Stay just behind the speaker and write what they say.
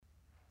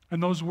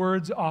And those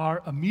words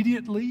are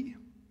immediately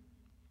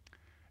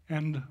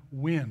and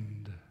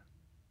wind.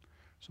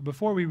 So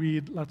before we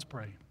read, let's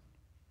pray.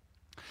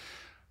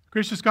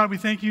 Gracious God, we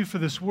thank you for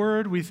this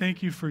word. We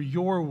thank you for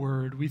your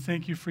word. We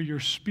thank you for your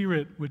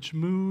Spirit, which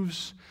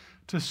moves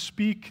to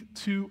speak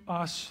to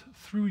us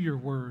through your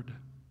word.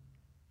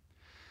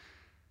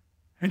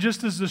 And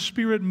just as the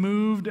Spirit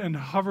moved and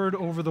hovered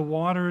over the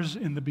waters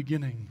in the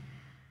beginning,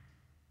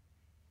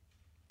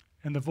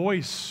 and the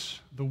voice,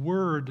 the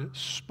word,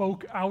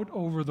 spoke out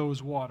over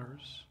those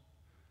waters,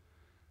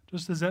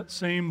 just as that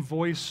same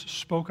voice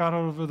spoke out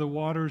over the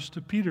waters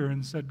to Peter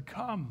and said,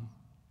 "Come."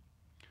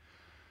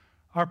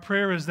 Our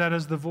prayer is that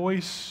as the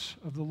voice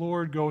of the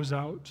Lord goes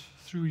out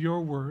through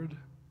your word,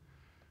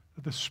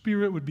 that the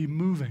Spirit would be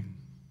moving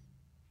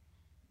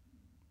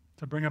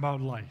to bring about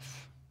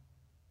life.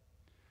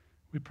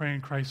 We pray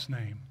in Christ's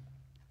name.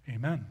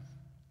 Amen.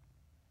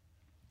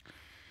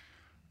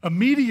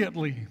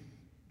 Immediately,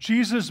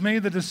 Jesus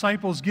made the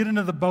disciples get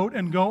into the boat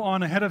and go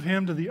on ahead of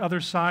him to the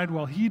other side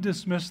while he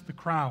dismissed the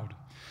crowd.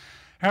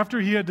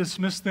 After he had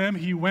dismissed them,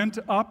 he went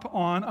up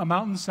on a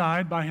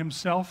mountainside by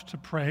himself to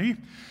pray.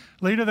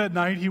 Later that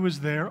night, he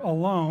was there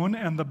alone,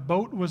 and the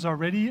boat was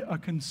already a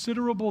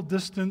considerable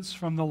distance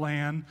from the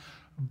land,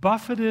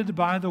 buffeted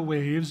by the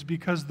waves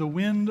because the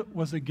wind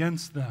was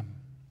against them.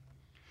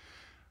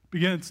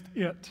 Against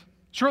it.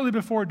 Shortly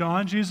before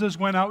dawn, Jesus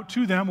went out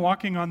to them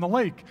walking on the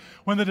lake.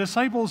 When the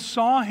disciples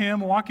saw him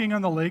walking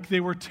on the lake,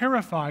 they were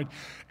terrified.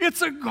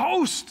 "It's a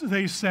ghost,"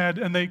 they said,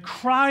 and they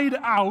cried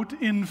out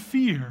in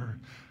fear.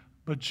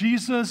 But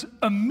Jesus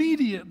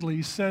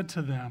immediately said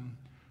to them,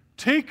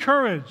 "Take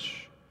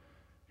courage.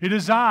 It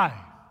is I.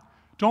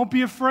 Don't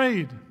be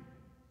afraid."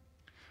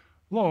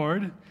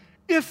 "Lord,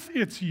 if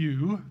it's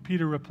you,"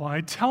 Peter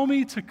replied, "tell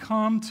me to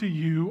come to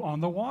you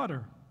on the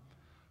water."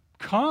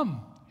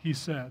 "Come," he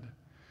said.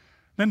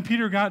 Then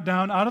Peter got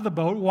down out of the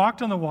boat,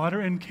 walked on the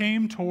water, and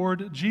came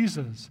toward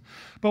Jesus.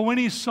 But when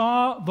he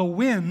saw the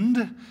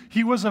wind,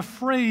 he was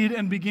afraid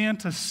and began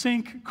to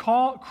sink,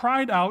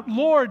 cried out,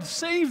 "Lord,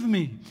 save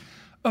me."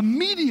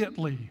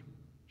 Immediately,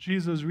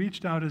 Jesus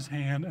reached out his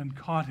hand and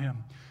caught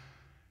him.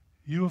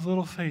 "You of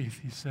little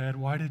faith," he said,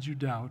 "why did you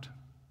doubt?"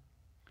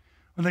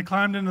 When they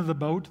climbed into the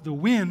boat, the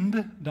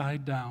wind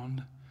died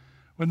down.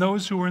 When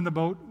those who were in the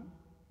boat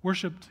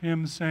worshipped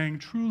him, saying,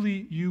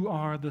 "Truly you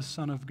are the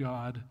Son of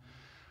God."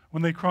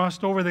 When they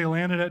crossed over, they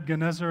landed at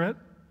Gennesaret.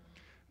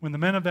 When the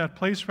men of that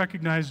place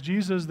recognized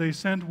Jesus, they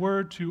sent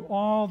word to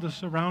all the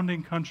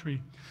surrounding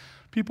country.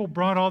 People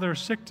brought all their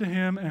sick to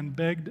him and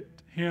begged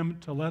him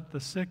to let the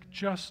sick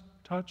just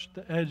touch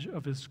the edge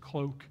of his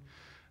cloak,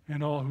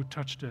 and all who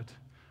touched it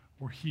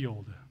were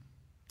healed.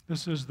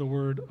 This is the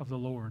word of the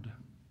Lord.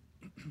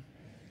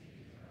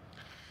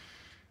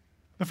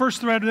 The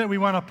first thread that we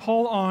want to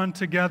pull on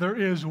together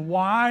is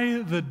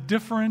why the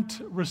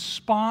different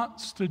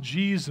response to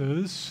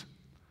Jesus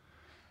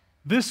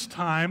this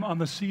time on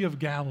the Sea of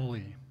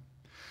Galilee.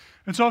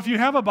 And so if you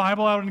have a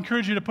Bible, I would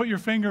encourage you to put your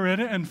finger in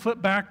it and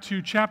flip back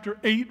to chapter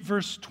 8,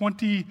 verse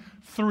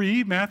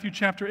 23, Matthew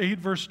chapter 8,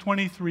 verse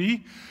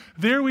 23.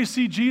 There we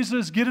see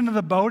Jesus get into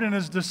the boat and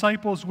his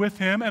disciples with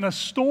him, and a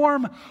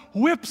storm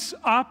whips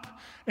up,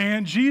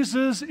 and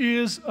Jesus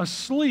is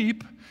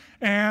asleep,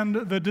 and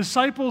the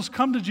disciples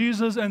come to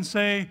Jesus and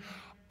say,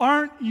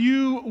 "Aren't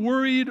you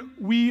worried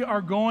we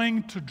are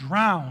going to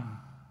drown?"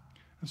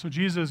 And so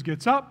Jesus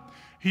gets up,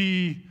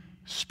 he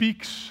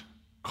speaks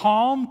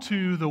calm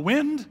to the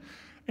wind,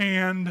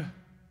 and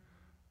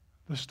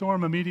the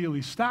storm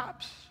immediately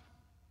stops.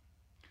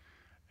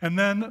 And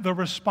then the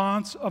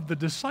response of the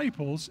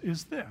disciples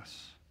is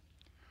this: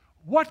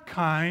 what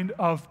kind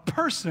of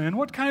person,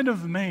 what kind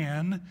of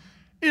man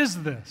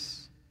is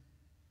this?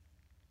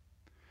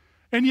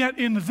 And yet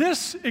in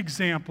this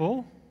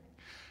example,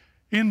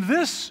 in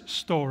this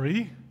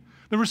story,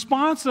 the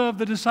response of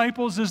the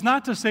disciples is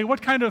not to say,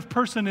 "What kind of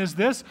person is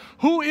this?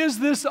 Who is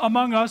this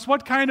among us?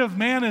 What kind of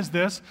man is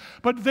this?"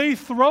 But they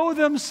throw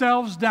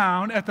themselves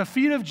down at the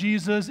feet of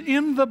Jesus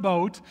in the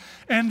boat,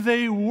 and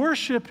they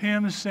worship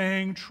him,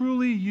 saying,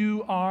 "Truly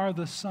you are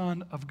the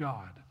Son of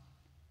God."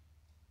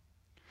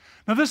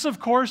 Now this, of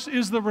course,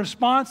 is the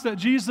response that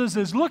Jesus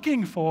is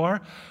looking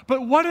for,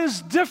 but what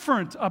is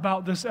different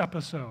about this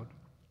episode?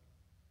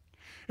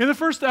 In the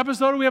first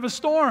episode, we have a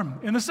storm.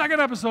 In the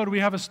second episode, we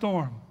have a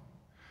storm.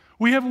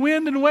 We have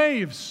wind and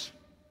waves.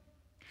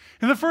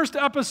 In the first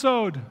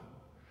episode,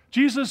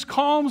 Jesus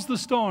calms the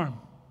storm.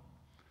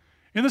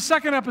 In the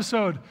second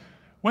episode,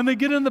 when they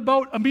get in the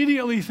boat,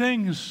 immediately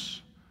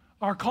things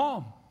are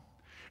calm.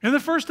 In the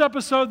first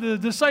episode, the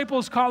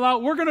disciples call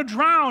out, "We're going to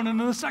drown." And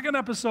in the second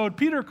episode,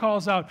 Peter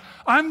calls out,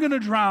 "I'm going to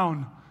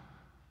drown."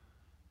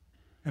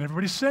 And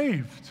everybody's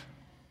saved.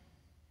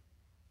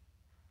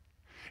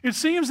 It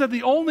seems that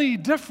the only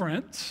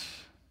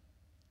difference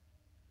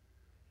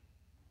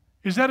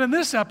is that in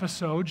this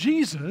episode,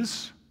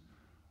 Jesus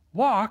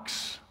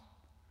walks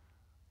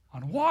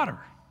on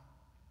water.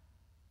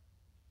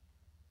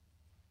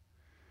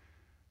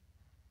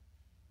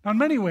 Now, in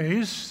many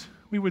ways,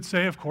 we would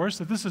say, of course,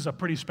 that this is a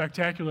pretty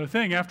spectacular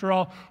thing. After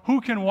all, who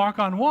can walk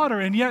on water?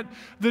 And yet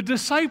the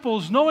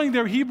disciples, knowing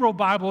their Hebrew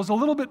Bibles a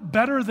little bit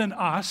better than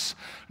us,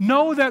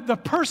 know that the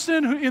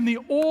person who in the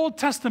Old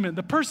Testament,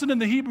 the person in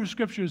the Hebrew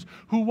Scriptures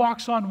who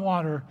walks on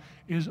water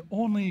is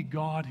only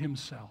God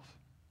himself.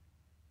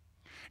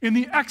 In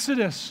the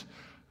Exodus,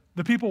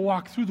 the people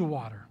walk through the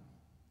water.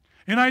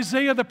 In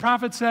Isaiah, the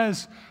prophet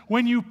says,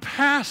 when you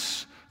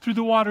pass through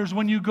the waters,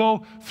 when you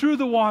go through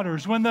the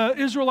waters, when the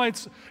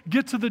Israelites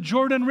get to the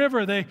Jordan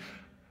River,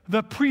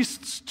 the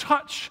priests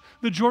touch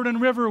the Jordan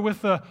River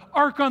with the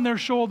ark on their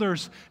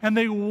shoulders, and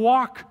they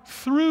walk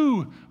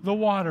through the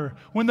water.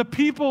 When the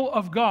people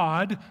of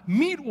God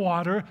meet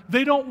water,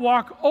 they don't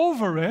walk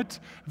over it,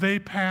 they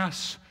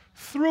pass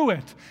through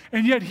it.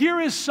 And yet here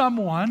is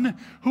someone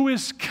who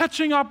is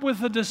catching up with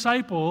the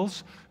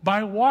disciples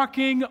by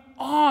walking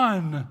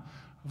on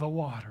the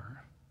water.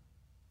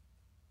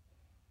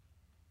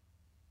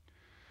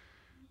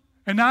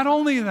 And not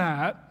only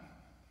that,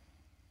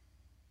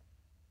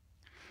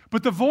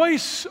 but the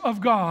voice of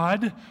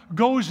God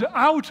goes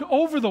out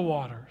over the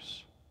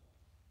waters.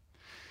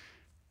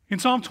 In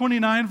Psalm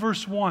 29,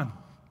 verse 1,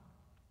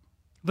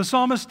 the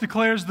psalmist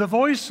declares, "The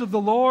voice of the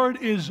Lord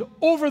is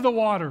over the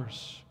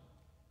waters."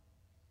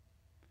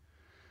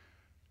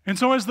 And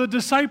so as the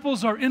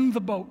disciples are in the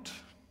boat,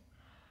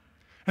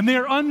 and they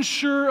are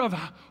unsure of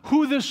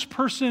who this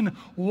person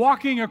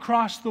walking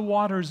across the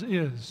waters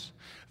is,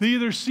 they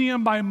either see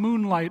him by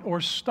moonlight or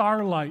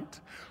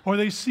starlight, or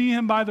they see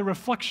him by the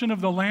reflection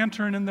of the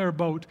lantern in their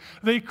boat.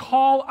 They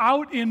call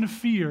out in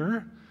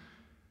fear,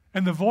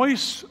 and the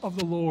voice of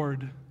the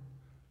Lord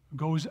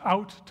goes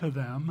out to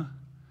them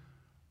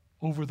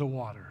over the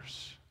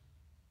waters.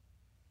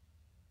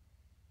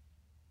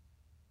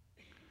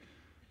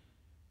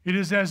 It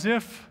is as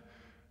if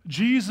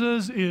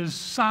Jesus is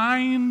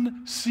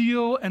sign,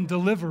 seal, and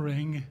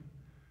delivering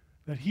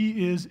that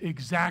he is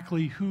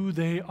exactly who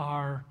they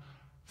are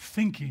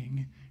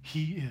thinking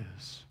he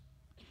is.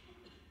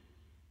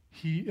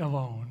 He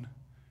alone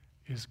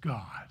is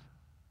God.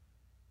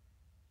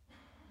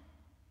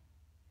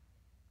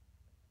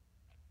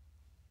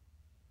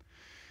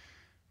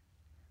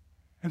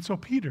 And so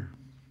Peter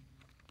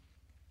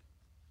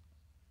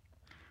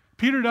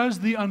does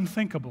the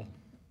unthinkable.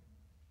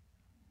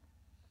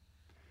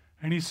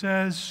 And he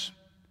says,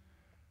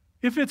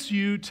 "If it's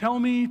you, tell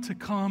me to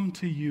come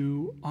to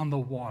you on the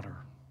water."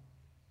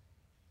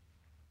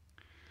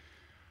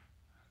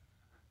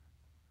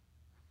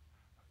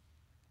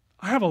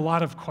 I have a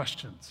lot of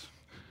questions.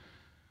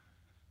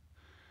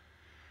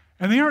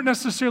 And they aren't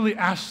necessarily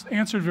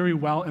answered very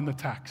well in the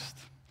text.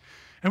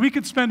 And we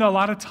could spend a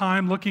lot of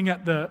time looking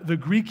at the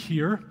Greek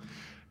here,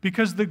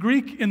 because the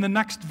Greek in the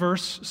next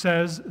verse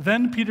says,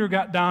 "Then Peter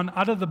got down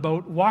out of the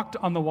boat, walked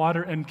on the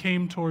water, and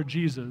came toward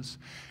Jesus."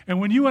 And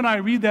when you and I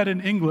read that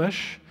in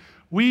English,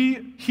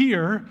 we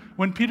hear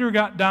when Peter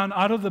got down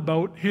out of the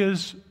boat,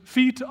 his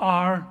feet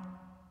are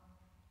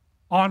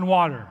on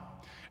water.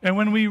 And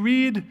when we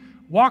read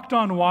walked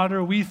on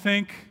water, we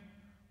think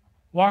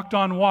walked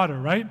on water,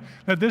 right?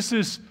 That this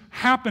is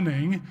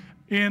happening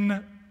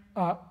in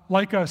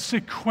like a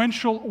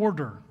sequential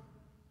order.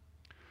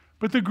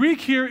 But the Greek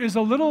here is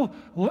a little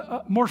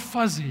more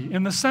fuzzy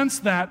in the sense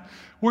that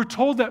we're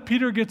told that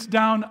Peter gets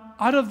down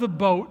out of the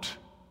boat,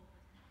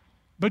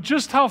 but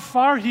just how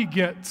far he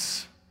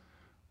gets,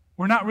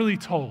 we're not really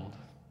told.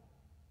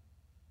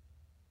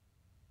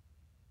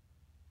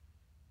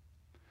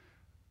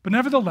 But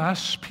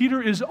nevertheless,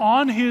 Peter is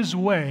on his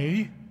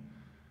way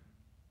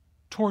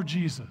toward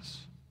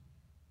Jesus.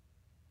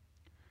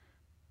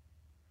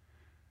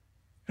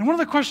 And one of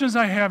the questions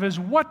I have is,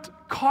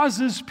 what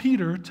causes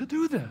Peter to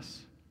do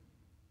this?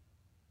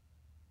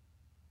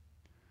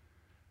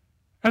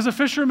 As a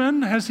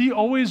fisherman, has he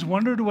always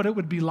wondered what it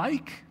would be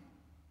like?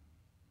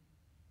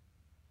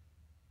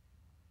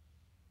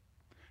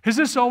 Has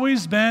this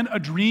always been a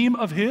dream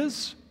of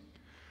his?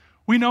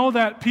 We know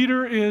that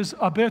Peter is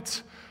a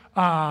bit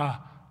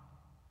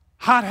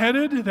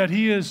hot-headed, that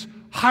he is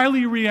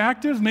highly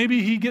reactive.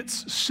 Maybe he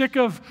gets sick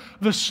of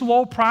the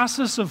slow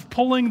process of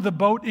pulling the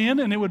boat in,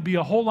 and it would be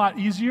a whole lot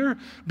easier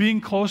being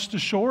close to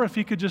shore if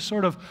he could just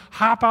sort of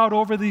hop out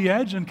over the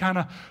edge and kind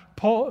of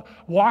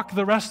walk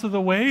the rest of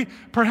the way.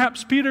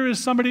 Perhaps Peter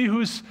is somebody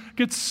who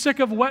gets sick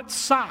of wet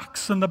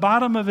socks in the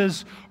bottom of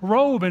his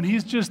robe, and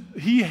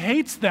he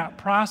hates that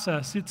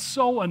process. It's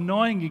so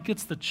annoying. He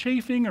gets the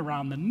chafing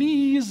around the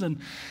knees, and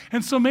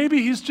so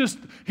maybe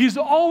he's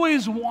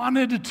always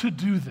wanted to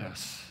do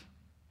this.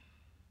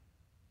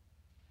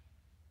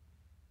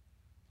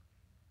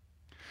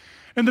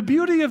 And the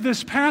beauty of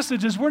this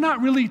passage is we're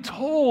not really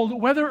told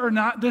whether or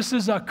not this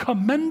is a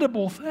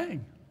commendable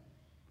thing.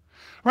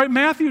 Right?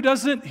 Matthew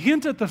doesn't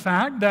hint at the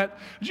fact that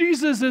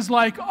Jesus is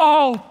like,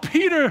 "Oh,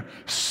 Peter,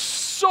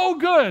 so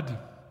good."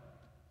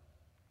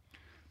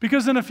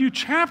 Because in a few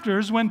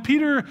chapters, when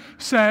Peter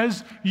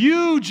says,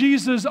 "You,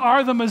 Jesus,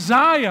 are the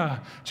Messiah,"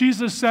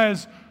 Jesus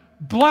says,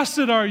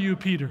 "Blessed are you,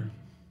 Peter."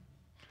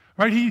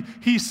 Right?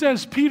 He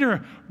says,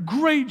 Peter,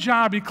 great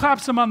job. He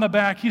claps him on the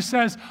back. He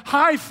says,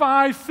 high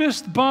five,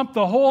 fist bump,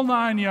 the whole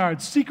 9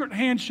 yards, secret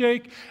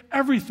handshake,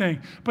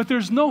 everything. But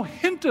there's no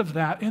hint of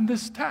that in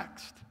this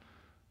text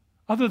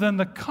other than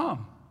the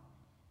come,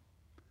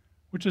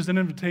 which is an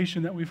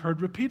invitation that we've heard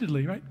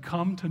repeatedly, right?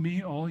 Come to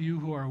me, all you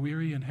who are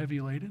weary and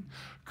heavy laden.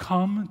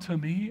 Come to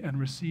me and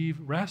receive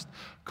rest.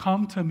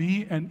 Come to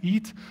me and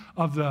eat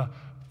of the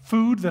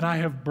food that I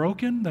have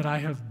broken, that I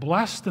have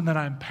blessed, and that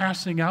I'm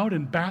passing out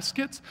in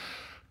baskets.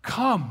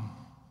 Come.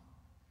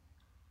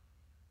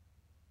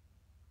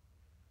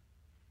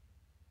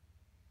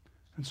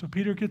 And so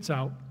Peter gets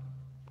out.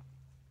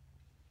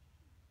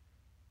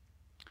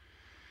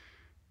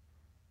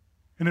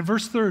 And in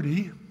verse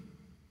 30,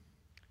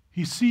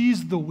 he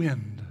sees the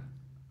wind,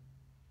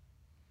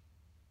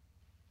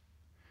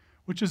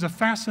 which is a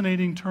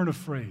fascinating turn of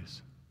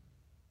phrase,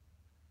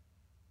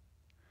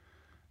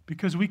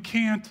 because we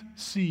can't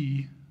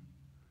see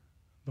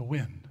the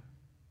wind.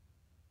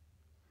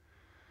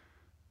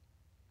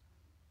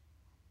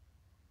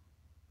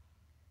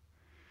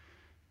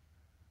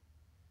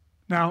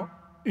 Now,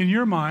 in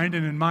your mind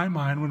and in my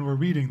mind when we're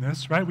reading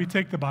this, right, we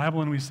take the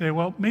Bible and we say,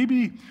 well,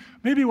 maybe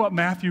what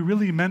Matthew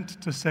really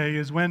meant to say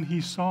is when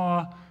he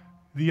saw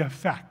the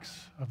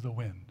effects of the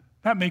wind.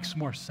 That makes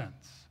more sense.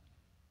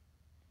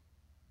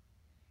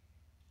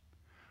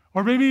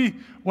 Or maybe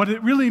what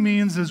it really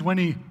means is when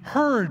he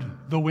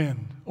heard the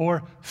wind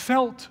or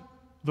felt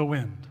the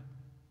wind.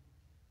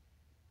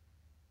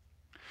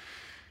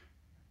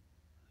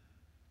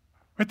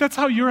 Right? That's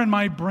how your and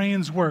my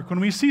brains work. When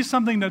we see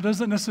something that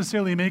doesn't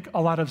necessarily make a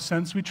lot of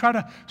sense, we try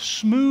to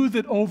smooth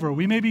it over.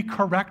 We maybe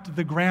correct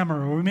the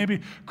grammar, or we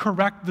maybe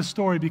correct the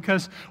story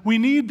because we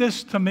need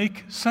this to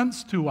make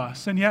sense to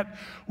us. And yet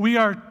we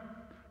are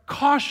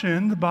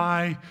cautioned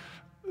by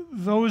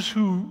those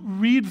who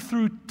read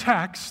through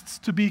texts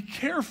to be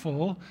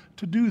careful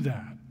to do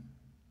that.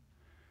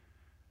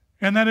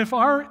 And that if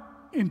our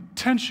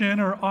intention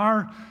or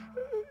our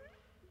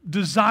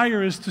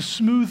desire is to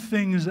smooth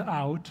things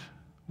out,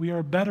 we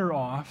are better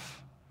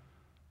off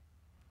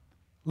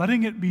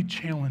letting it be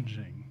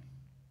challenging.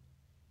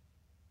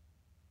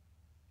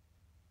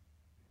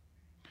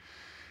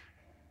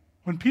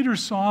 When Peter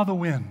saw the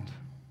wind,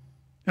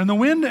 and the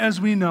wind, as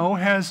we know,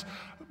 has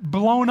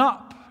blown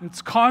up.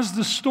 It's caused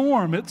a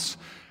storm. It's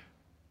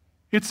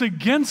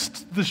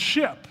against the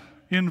ship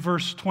in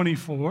verse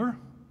 24.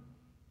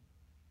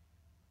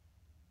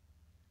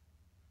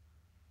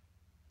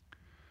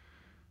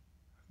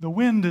 The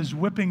wind is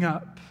whipping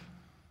up.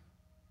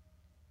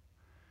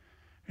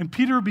 And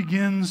Peter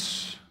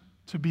begins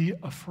to be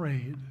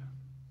afraid.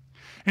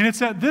 And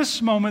it's at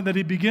this moment that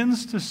he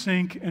begins to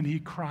sink and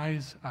he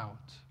cries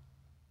out.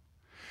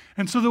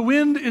 And so the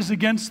wind is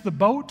against the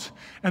boat,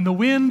 and the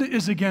wind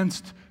is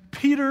against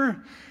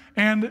Peter,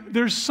 and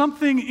there's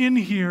something in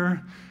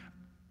here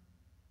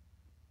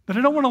that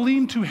I don't want to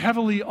lean too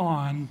heavily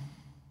on,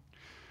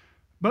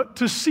 but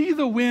to see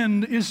the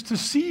wind is to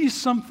see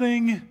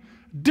something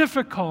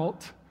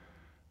difficult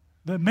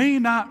that may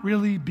not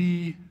really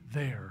be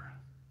there.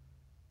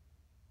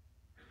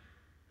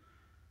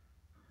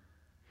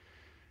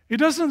 It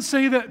doesn't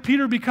say that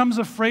Peter becomes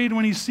afraid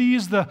when he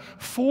sees the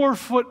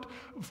 4-foot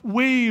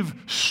wave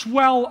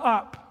swell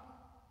up.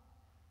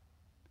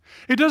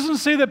 It doesn't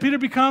say that Peter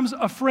becomes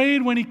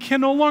afraid when he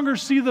can no longer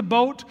see the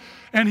boat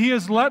and he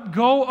has let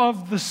go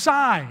of the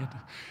side.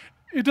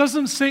 It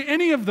doesn't say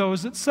any of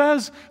those. It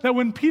says that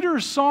when Peter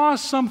saw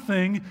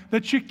something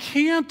that you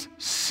can't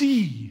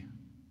see,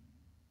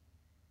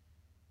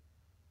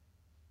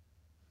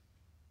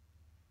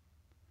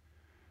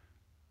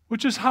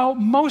 which is how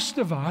most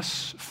of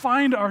us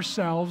find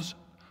ourselves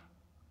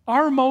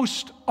are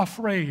most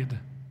afraid.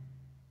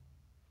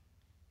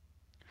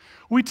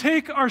 We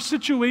take our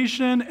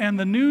situation and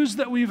the news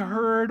that we've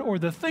heard or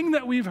the thing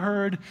that we've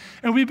heard,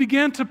 and we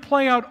begin to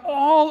play out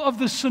all of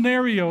the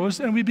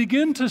scenarios, and we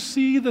begin to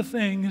see the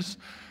things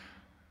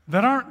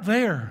that aren't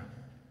there,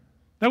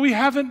 that we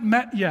haven't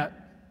met yet.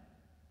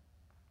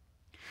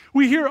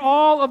 We hear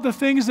all of the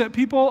things that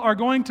people are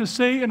going to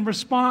say in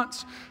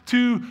response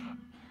to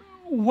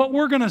what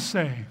we're going to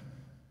say.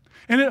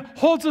 And it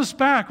holds us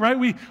back, right?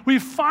 We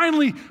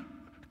finally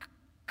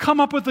come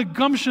up with the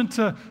gumption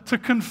to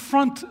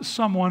confront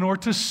someone or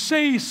to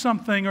say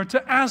something or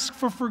to ask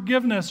for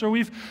forgiveness, or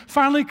we've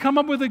finally come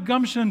up with a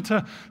gumption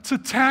to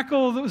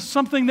tackle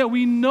something that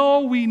we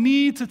know we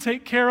need to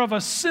take care of,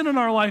 a sin in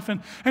our life,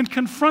 and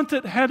confront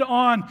it head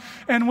on.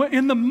 And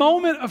in the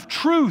moment of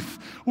truth,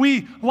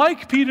 we,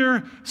 like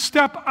Peter,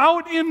 step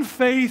out in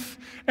faith,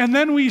 and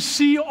then we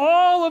see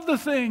all of the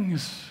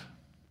things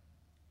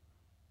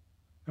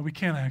that we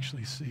can't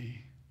actually see.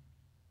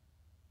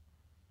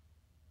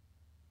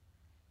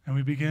 And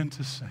we begin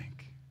to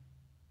sink.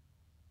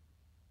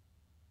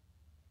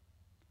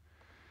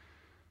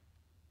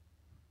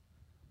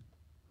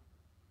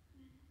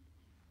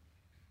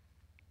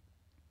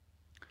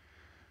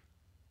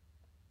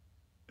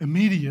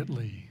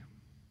 Immediately,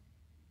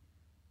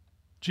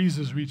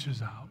 Jesus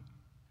reaches out.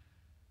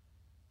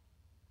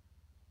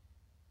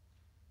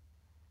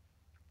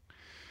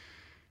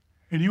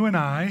 And you and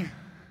I,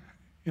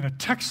 in a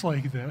text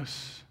like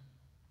this,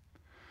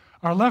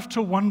 are left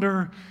to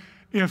wonder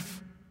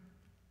if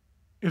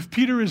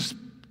Peter is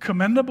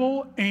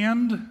commendable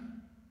and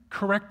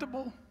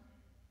correctable.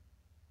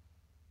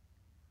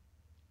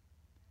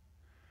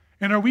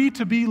 And are we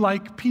to be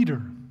like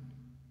Peter?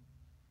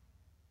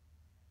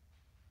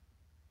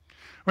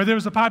 Right, there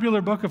was a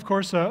popular book, of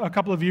course, a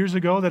couple of years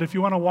ago that if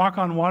you want to walk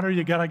on water,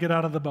 you got to get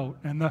out of the boat.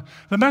 And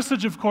the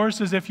message, of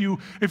course, is if you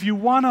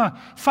want to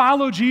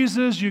follow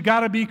Jesus, you got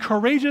to be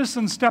courageous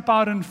and step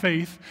out in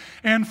faith.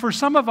 And for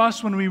some of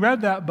us, when we read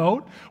that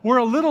boat, we're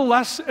a little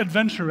less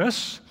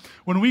adventurous.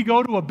 When we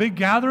go to a big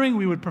gathering,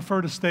 we would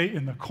prefer to stay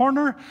in the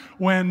corner.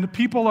 When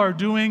people are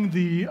doing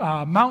the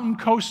mountain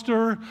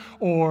coaster,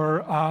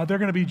 or they're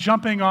going to be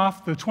jumping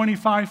off the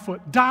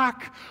 25-foot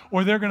dock,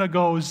 or they're going to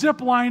go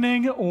zip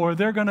lining, or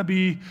they're going to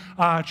be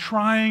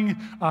trying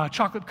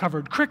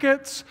chocolate-covered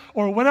crickets,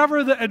 or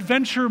whatever the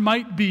adventure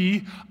might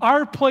be,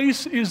 our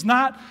place is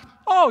not,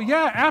 oh,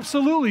 yeah,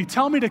 absolutely,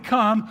 tell me to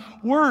come.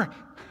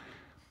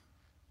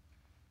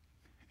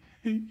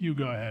 You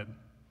go ahead.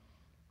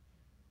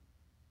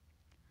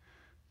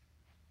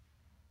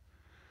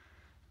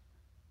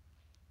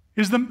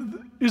 Is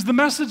the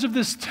message of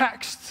this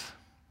text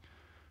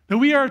that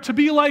we are to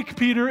be like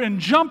Peter and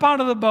jump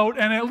out of the boat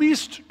and at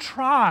least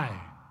try.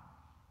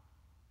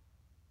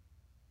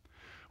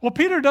 Well,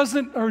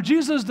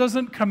 Jesus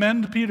doesn't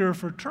commend Peter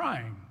for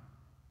trying,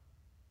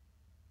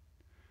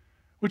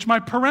 which my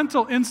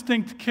parental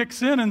instinct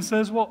kicks in and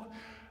says, well,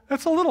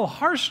 that's a little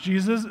harsh,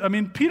 Jesus. I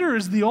mean, Peter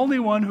is the only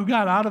one who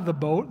got out of the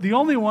boat, the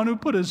only one who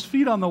put his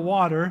feet on the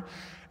water,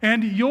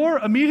 and your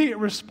immediate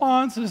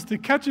response is to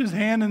catch his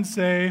hand and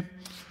say,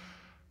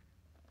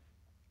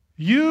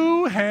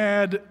 you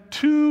had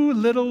too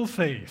little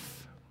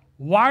faith.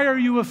 Why are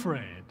you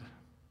afraid?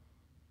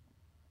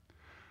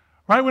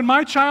 Right? When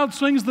my child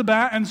swings the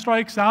bat and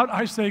strikes out,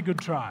 I say, good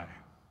try.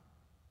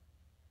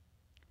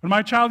 When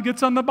my child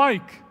gets on the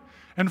bike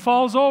and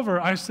falls over,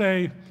 I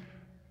say,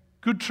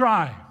 good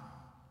try.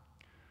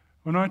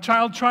 When my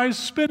child tries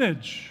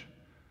spinach,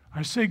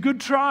 I say,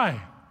 good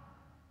try.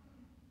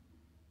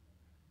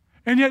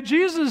 And yet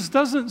Jesus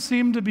doesn't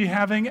seem to be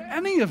having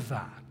any of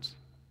that.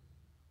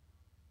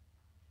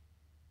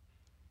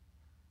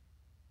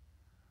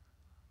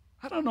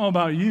 I don't know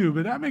about you,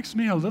 but that makes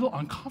me a little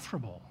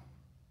uncomfortable.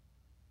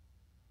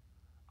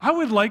 I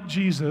would like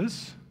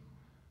Jesus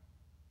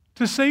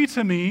to say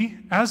to me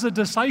as a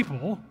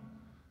disciple,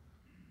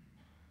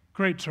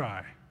 great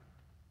try.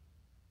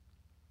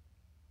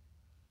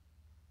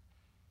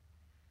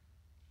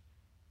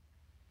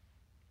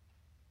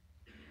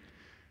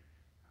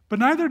 But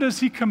neither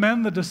does he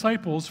commend the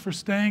disciples for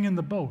staying in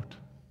the boat.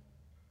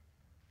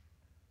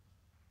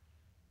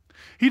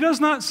 He does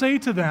not say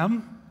to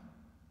them,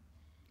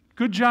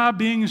 good job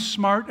being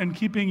smart and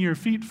keeping your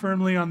feet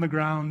firmly on the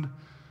ground.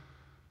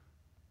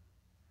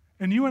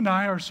 And you and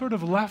I are sort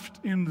of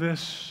left in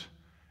this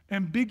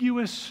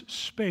ambiguous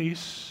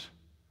space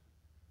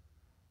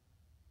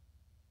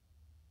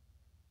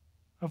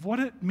of what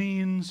it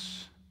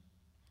means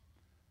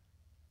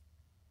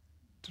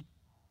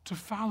to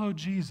follow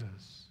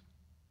Jesus.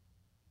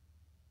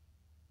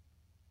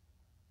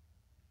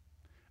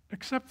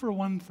 Except for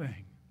one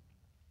thing.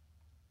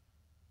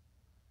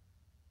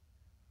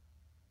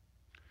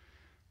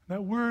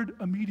 That word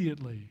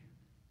immediately.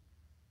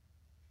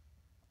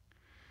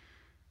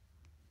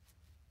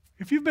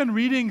 If you've been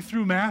reading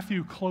through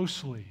Matthew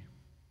closely,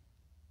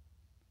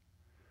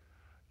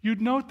 we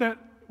would note that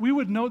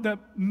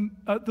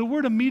the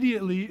word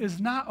immediately is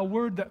not a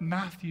word that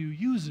Matthew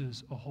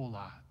uses a whole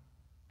lot.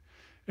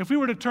 If we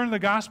were to turn to the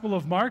Gospel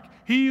of Mark,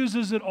 he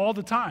uses it all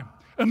the time.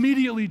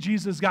 Immediately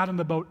Jesus got in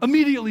the boat.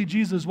 Immediately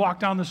Jesus walked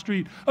down the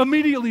street.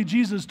 Immediately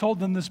Jesus told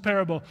them this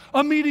parable.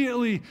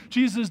 Immediately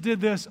Jesus did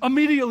this.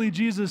 Immediately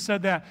Jesus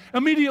said that.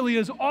 Immediately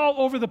is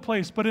all over the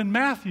place. But in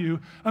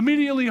Matthew,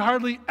 immediately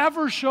hardly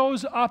ever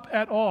shows up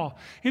at all.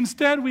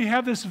 Instead, we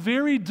have this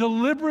very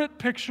deliberate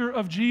picture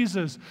of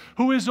Jesus,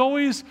 who is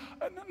always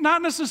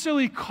not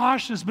necessarily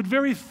cautious, but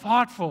very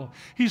thoughtful.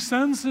 He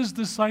sends his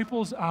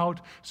disciples out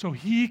so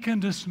he can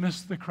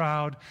dismiss the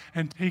crowd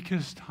and take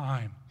his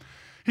time.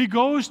 He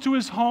goes to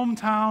his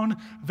hometown,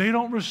 they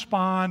don't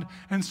respond,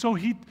 and so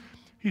he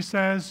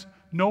says,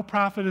 no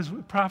prophet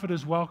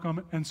is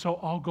welcome, and so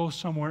I'll go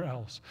somewhere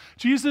else.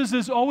 Jesus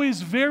is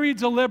always very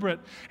deliberate,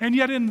 and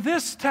yet in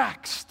this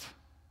text,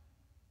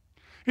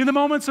 in the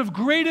moments of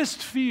greatest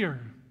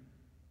fear,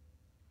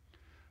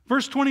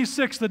 verse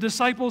 26, the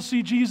disciples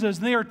see Jesus,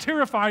 and they are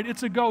terrified,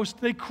 it's a ghost.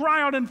 They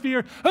cry out in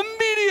fear.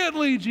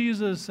 Immediately,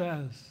 Jesus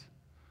says,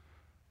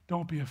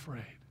 don't be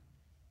afraid.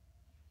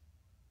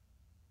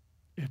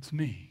 It's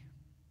me.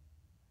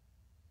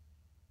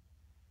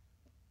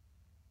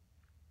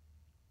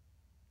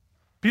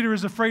 Peter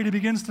is afraid. He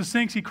begins to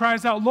sink. He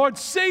cries out, Lord,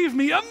 save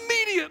me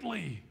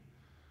immediately.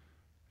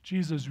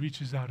 Jesus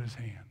reaches out his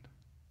hand.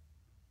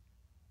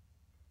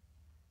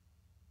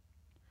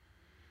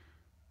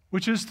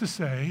 Which is to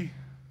say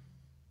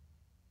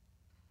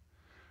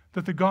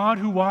that the God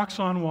who walks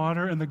on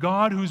water and the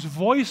God whose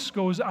voice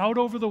goes out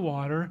over the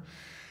water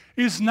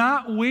is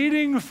not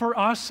waiting for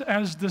us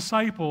as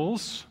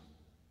disciples,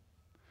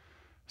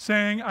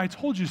 saying, I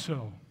told you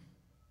so.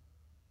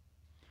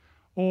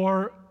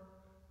 Or,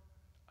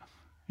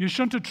 you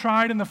shouldn't have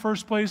tried in the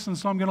first place, and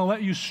so I'm going to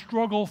let you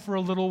struggle for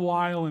a little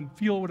while and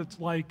feel what it's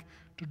like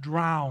to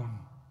drown.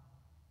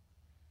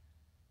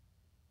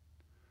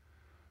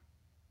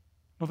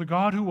 No, the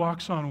God who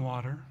walks on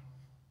water,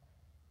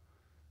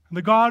 and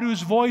the God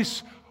whose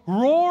voice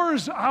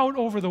roars out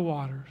over the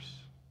waters,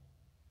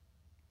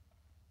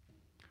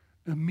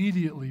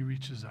 immediately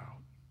reaches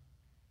out,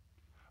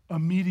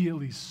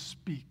 immediately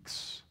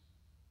speaks.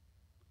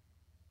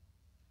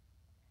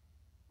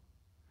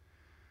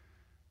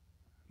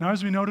 Now,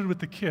 as we noted with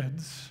the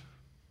kids,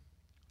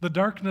 the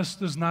darkness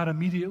does not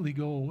immediately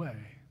go away.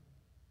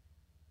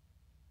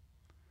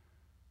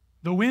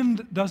 The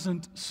wind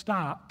doesn't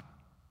stop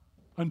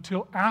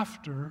until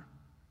after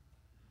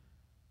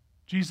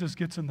Jesus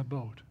gets in the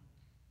boat.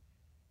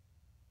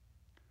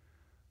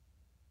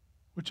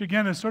 Which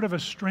again is sort of a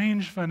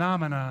strange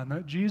phenomenon,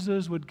 that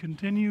Jesus would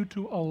continue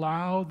to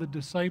allow the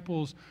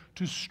disciples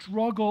to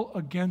struggle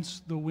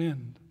against the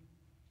wind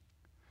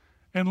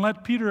and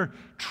let Peter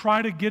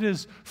try to get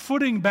his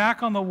footing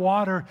back on the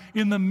water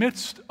in the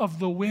midst of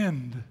the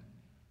wind.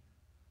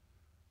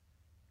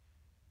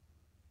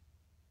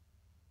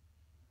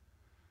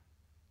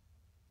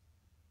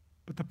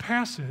 But the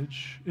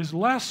passage is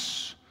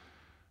less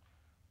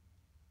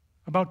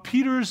about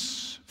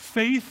Peter's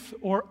faith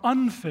or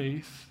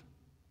unfaith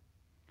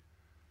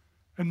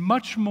and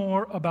much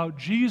more about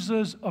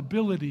Jesus'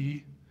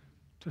 ability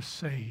to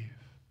save.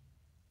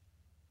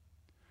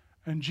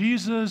 And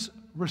Jesus'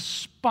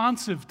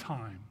 responsive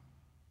time,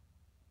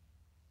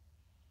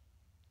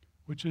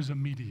 which is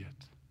immediate.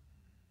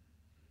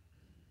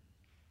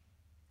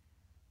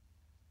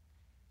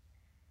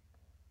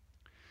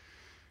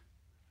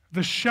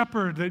 The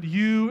shepherd that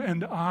you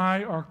and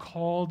I are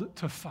called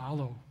to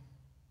follow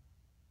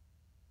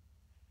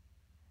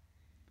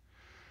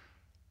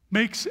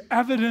makes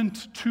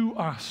evident to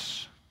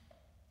us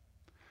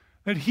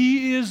that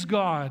He is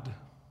God.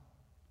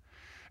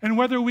 And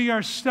whether we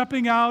are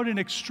stepping out in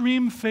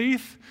extreme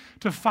faith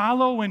to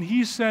follow when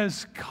He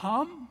says,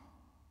 come,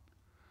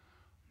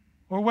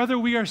 or whether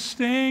we are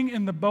staying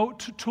in the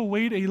boat to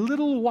wait a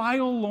little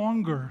while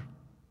longer,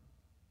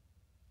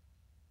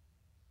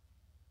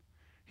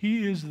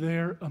 He is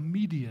there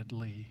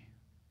immediately,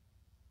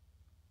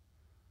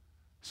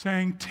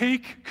 saying,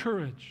 take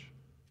courage.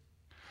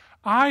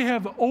 I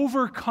have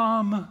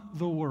overcome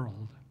the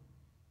world.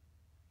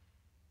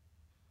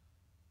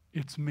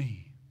 It's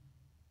me.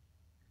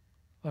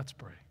 Let's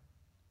pray.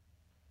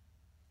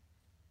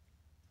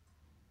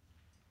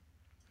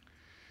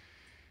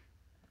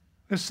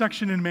 This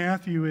section in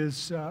Matthew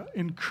is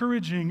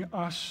encouraging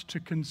us to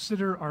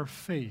consider our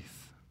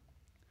faith,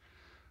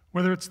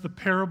 whether it's the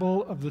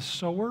parable of the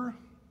sower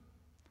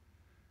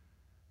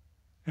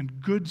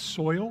and good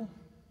soil,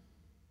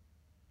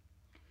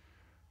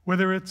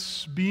 whether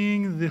it's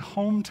being the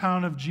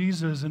hometown of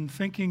Jesus and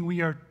thinking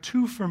we are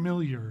too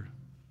familiar,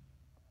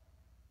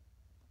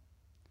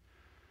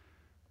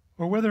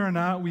 or whether or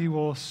not we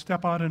will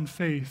step out in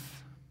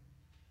faith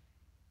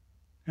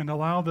and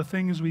allow the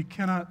things we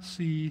cannot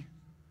see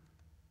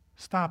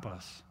stop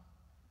us.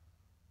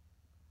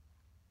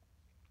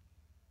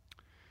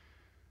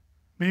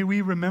 May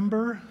we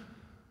remember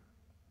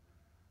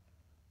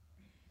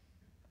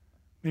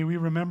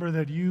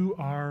that you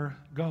are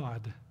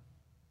God,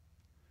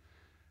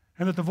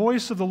 and that the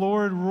voice of the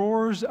Lord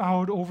roars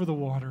out over the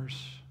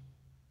waters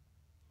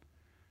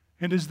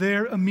and is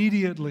there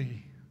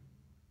immediately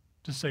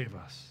to save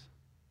us.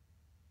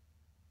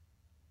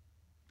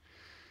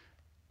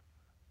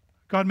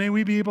 God, may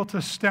we be able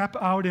to step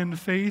out in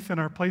faith in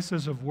our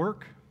places of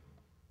work.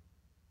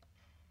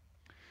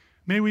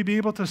 May we be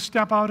able to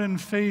step out in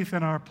faith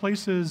in our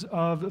places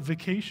of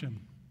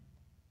vacation.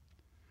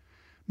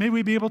 May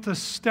we be able to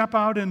step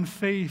out in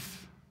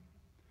faith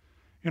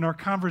in our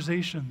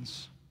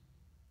conversations,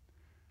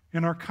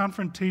 in our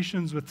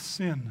confrontations with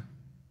sin,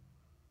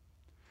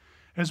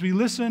 as we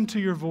listen to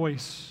your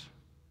voice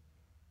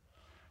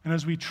and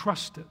as we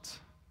trust it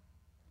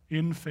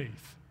in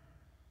faith.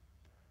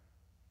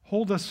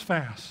 Hold us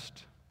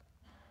fast,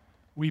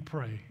 we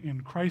pray.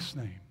 In Christ's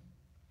name,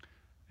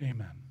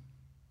 amen.